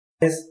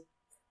Guys,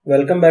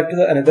 welcome back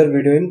to another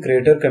video in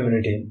creator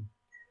community.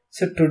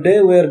 So today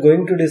we are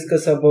going to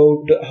discuss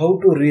about how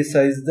to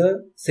resize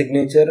the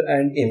signature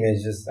and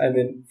images,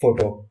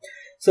 photo.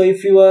 So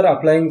if you are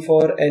applying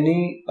for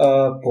any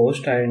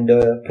post and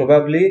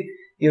probably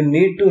you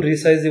need to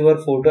resize your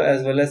photo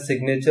as well as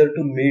signature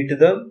to meet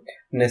the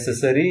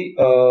necessary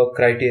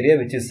criteria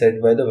which is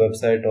set by the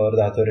website or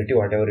the authority,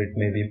 whatever it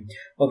may be.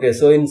 Okay,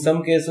 so in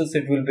some cases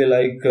it will be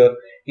like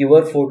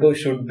your photo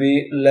should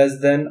be less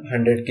than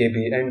 100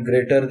 kb and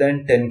greater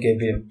than 10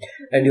 kb,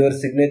 and your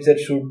signature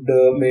should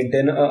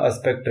maintain a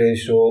aspect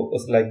ratio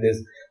like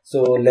this.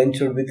 So length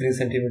should be 3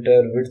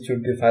 centimeter, width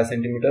should be 5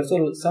 centimeter,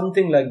 so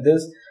something like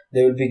this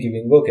they will be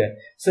giving. Okay,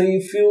 so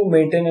if you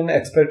maintain an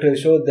aspect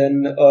ratio,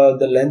 then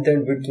the length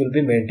and width will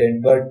be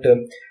maintained, but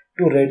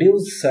to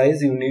reduce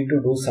size you need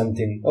to do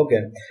something.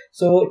 Okay,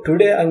 so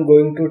today I'm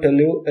going to tell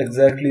you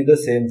exactly the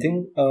same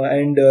thing,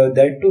 and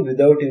that too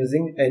without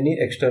using any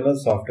external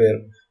software.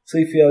 So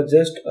if you have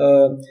just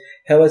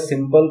have a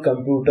simple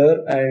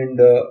computer and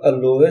a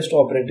lowest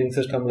operating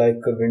system like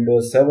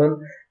Windows 7,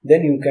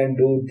 then you can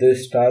do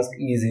this task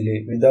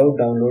easily without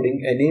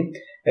downloading any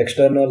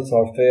external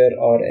software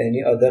or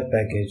any other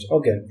package.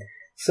 Okay,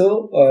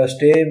 so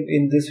stay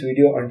in this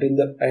video until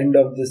the end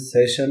of this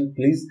session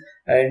please,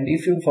 and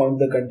if you found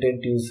the content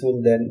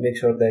useful, then make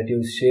sure that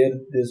you share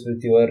this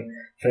with your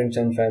friends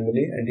and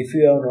family, and if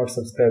you have not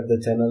subscribed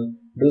the channel,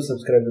 do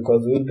subscribe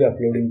because we will be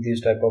uploading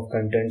these type of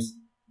contents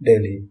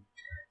daily.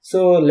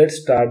 So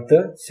let's start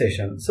the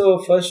session. So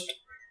first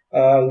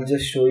I'll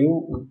just show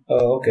you.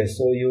 Okay,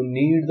 so you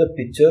need the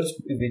pictures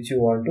which you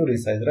want to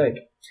resize, right?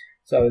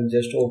 So I will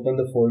just open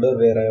the folder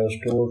where I have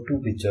stored two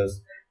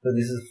pictures. So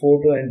this is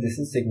photo and this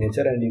is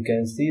signature, and you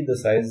can see the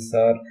sizes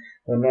are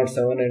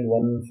 107 and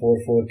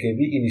 144 kb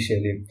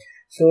initially.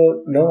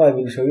 So now I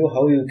will show you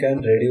how you can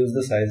reduce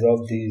the size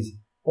of these.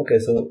 Okay,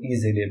 so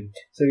easily.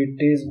 So it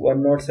is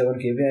 107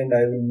 kb and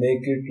I will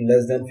make it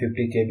less than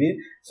 50 kb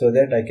so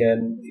that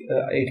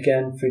it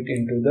can fit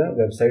into the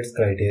website's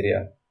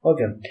criteria.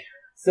 Okay,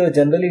 so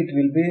generally it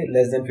will be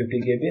less than 50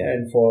 kb,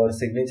 and for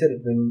signature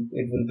it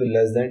will be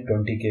less than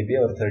 20 kb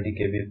or 30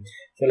 kb.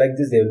 So like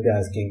this they will be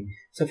asking.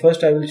 So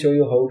first I will show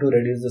you how to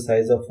reduce the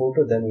size of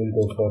photo, then we'll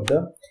go for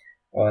the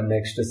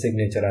next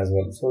signature as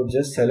well. So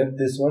just select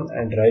this one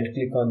and right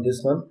click on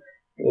this one,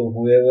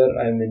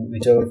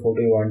 whichever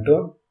photo you want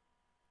to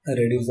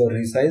reduce or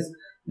resize,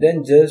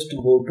 then just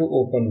go to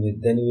open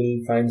with. Then you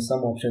will find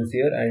some options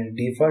here, and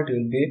default you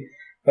will be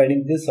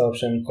finding this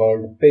option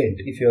called paint.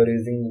 If you are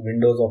using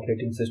Windows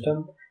operating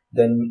system,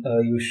 then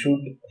you should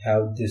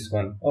have this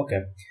one.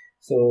 Okay,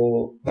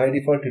 so by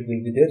default it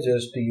will be there,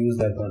 just use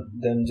that one.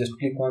 Then just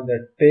click on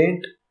that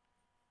paint.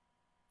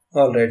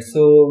 Alright,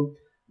 so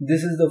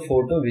this is the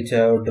photo which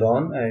I have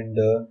drawn, and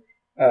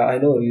I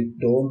know it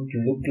don't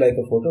look like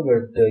a photo,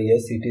 but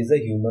yes, it is a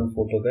human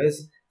photo,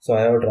 guys. So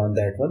I have drawn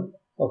that one.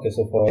 Okay,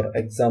 so for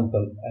example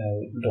I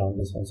have drawn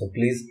this one, so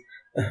please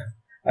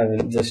I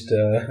will just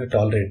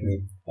tolerate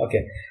me.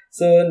 Okay,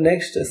 so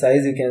next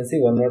size you can see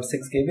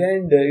 106 kb,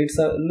 and it's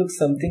looks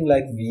something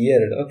like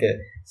weird. Okay,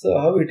 so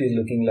how it is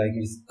looking like,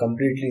 it's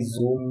completely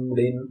zoomed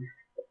in.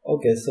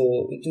 Okay,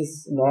 so it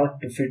is not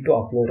fit to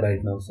upload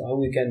right now. So how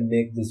we can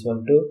make this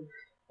one to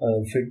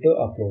fit to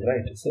upload,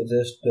 right? So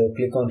just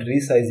click on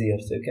resize here.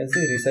 So you can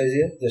see resize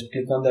here, just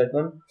click on that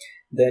one.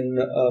 Then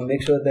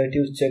make sure that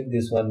you check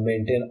this one,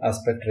 maintain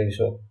aspect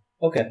ratio.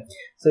 Okay,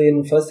 so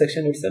in first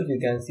section itself you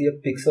can see a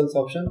pixels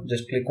option,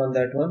 just click on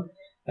that one,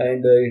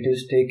 and it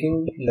is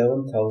taking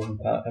 11,000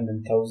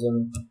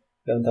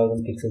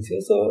 pixels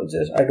here. So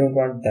just I don't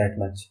want that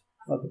much.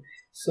 Okay,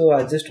 so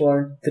I just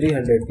want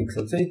 300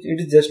 pixels. So it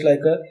is just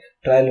like a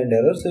trial and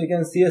error. So you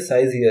can see a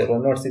size here,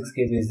 106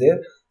 kb is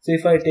there. So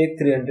if I take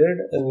 300,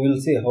 we will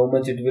see how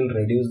much it will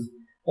reduce.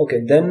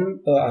 Okay, then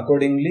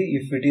accordingly,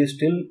 if it is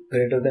still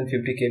greater than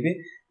 50 kb,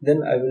 then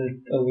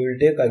we will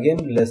take again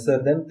lesser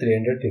than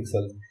 300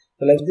 pixels.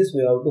 So like this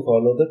we have to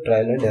follow the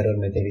trial and error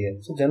method here.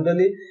 So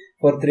generally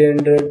for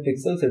 300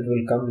 pixels it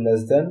will come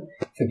less than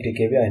 50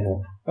 kb, I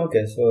know.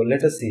 Okay, so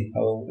let us see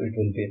how it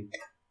will be.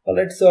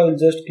 Alright, so I will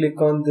just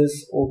click on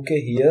this OK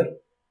here,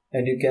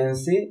 and you can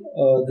see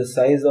the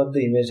size of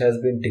the image has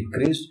been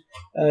decreased,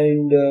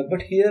 and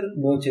but here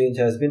no change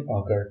has been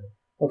occurred.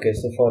 Okay,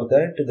 so for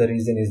that the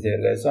reason is there,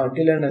 guys. So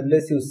until and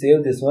unless you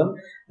save this one,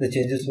 the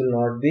changes will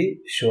not be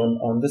shown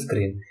on the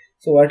screen.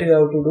 So what you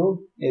have to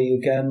do,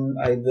 you can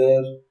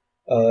either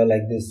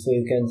like this. So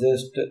you can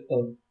just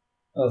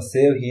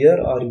save here,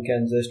 or you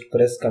can just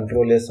press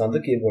Ctrl S on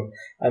the keyboard.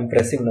 I'm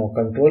pressing now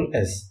Ctrl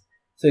S.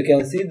 So you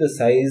can see the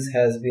size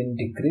has been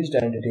decreased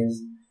and it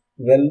is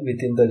well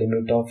within the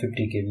limit of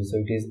 50 kb. So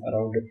it is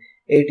around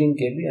 18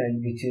 kb,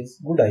 and which is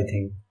good, I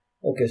think.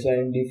 Okay, so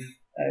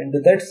and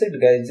that's it,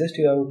 guys. Just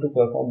you have to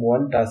perform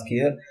one task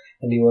here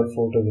and your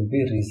photo will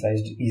be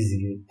resized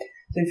easily.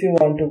 So if you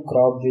want to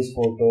crop this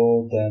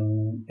photo,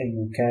 then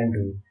you can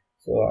do.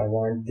 So I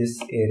want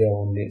this area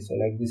only. So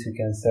like this you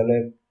can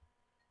select,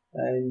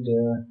 and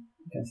you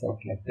can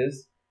select like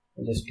this.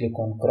 Just click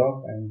on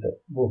crop, and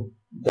boom,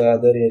 the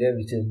other area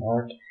which is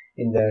not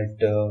in that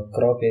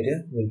crop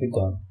area will be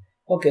gone.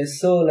 Okay,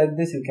 so like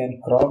this you can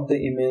crop the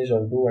image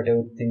or do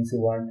whatever things you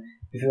want.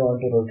 If you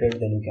want to rotate,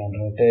 then you can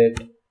rotate.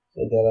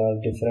 So there are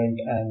different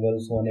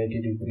angles,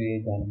 180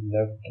 degree, then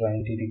left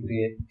 90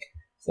 degree.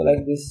 So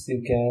like this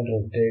you can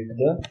rotate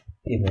the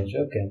image.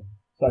 Okay,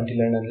 so until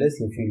and unless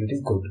you feel it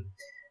is good.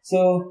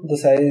 So the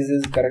size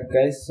is correct,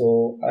 guys.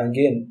 So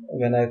again,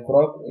 when I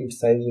crop, its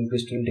size will be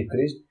still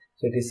decreased.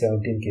 So it is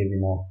 17 KB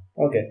now.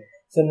 Okay,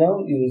 so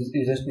now you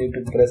just need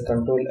to press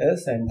Ctrl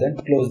S and then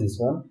close this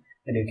one,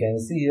 and you can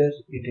see here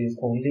it is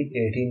only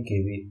 18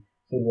 KB.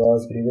 So it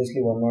was previously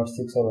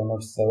 106 or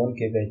 107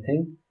 KB, I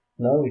think.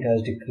 Now it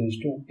has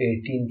decreased to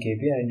 18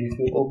 KB, and if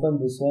you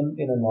open this one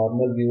in a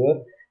normal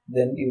viewer,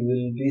 then you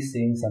will be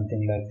seeing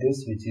something like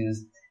this, which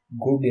is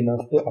good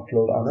enough to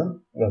upload on a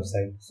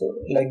website. So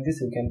like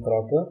this you can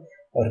crop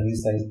or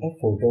resize a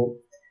photo.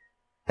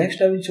 Next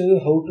I will show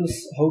you how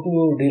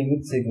to deal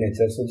with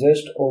signature. So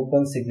just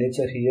open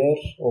signature here,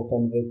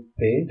 open with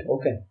paint.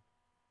 Okay,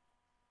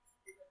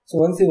 so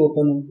once you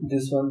open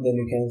this one, then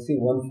you can see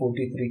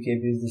 143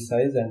 KB is the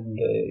size, and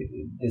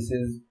this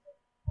is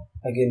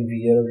again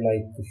weird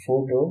like the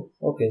photo.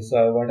 Okay,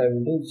 so what I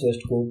will do is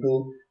just go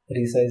to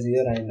resize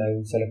here, and I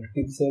will select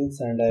pixels,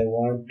 and I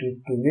want it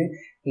to be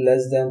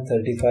less than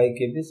 35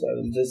 KB. So I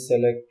will just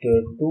select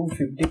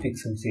 250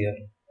 pixels here.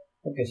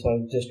 Okay, so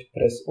I'll just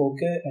press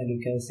OK, and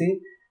you can see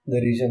the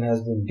region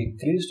has been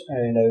decreased,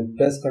 and I will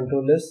press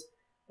Ctrl S.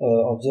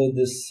 Observe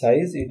this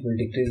size, it will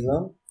decrease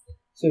now.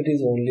 So it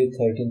is only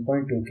 13.2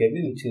 KB,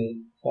 which is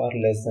far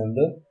less than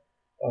the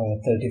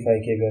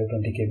 35 KB or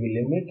 20 KB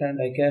limit, and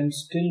I can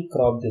still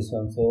crop this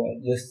one. So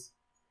I just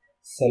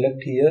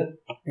select here,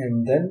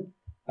 and then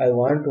I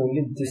want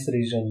only this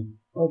region.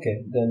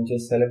 Okay, then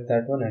just select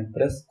that one and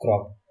press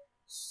crop.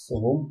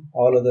 So boom,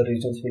 all other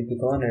regions will be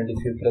gone, and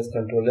if you press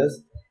Ctrl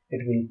S,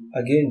 it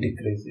will again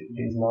decrease. It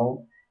is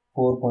now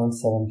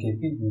 4.7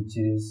 KB, which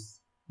is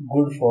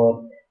good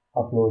for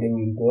uploading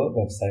into a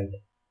website.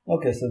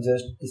 Okay, so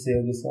just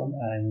save this one,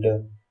 and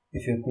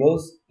if you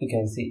close, you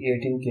can see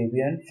 18 KB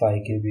and 5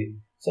 KB.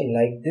 So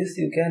like this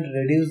you can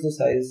reduce the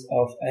size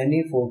of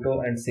any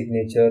photo and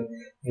signature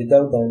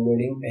without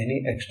downloading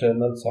any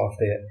external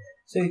software.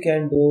 So you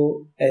can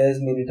do as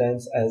many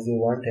times as you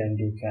want, and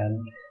you can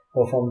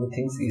perform the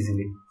things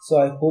easily. So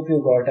I hope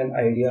you got an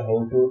idea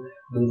how to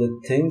do the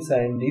things,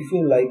 and if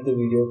you like the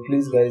video,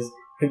 please guys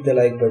hit the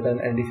like button,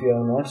 and if you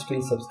are not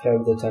still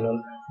subscribed to the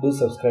channel, do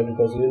subscribe,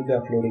 because we will be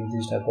uploading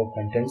these type of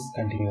contents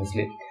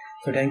continuously.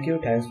 So thank you,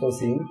 thanks for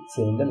seeing.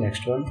 See you in the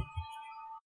next one.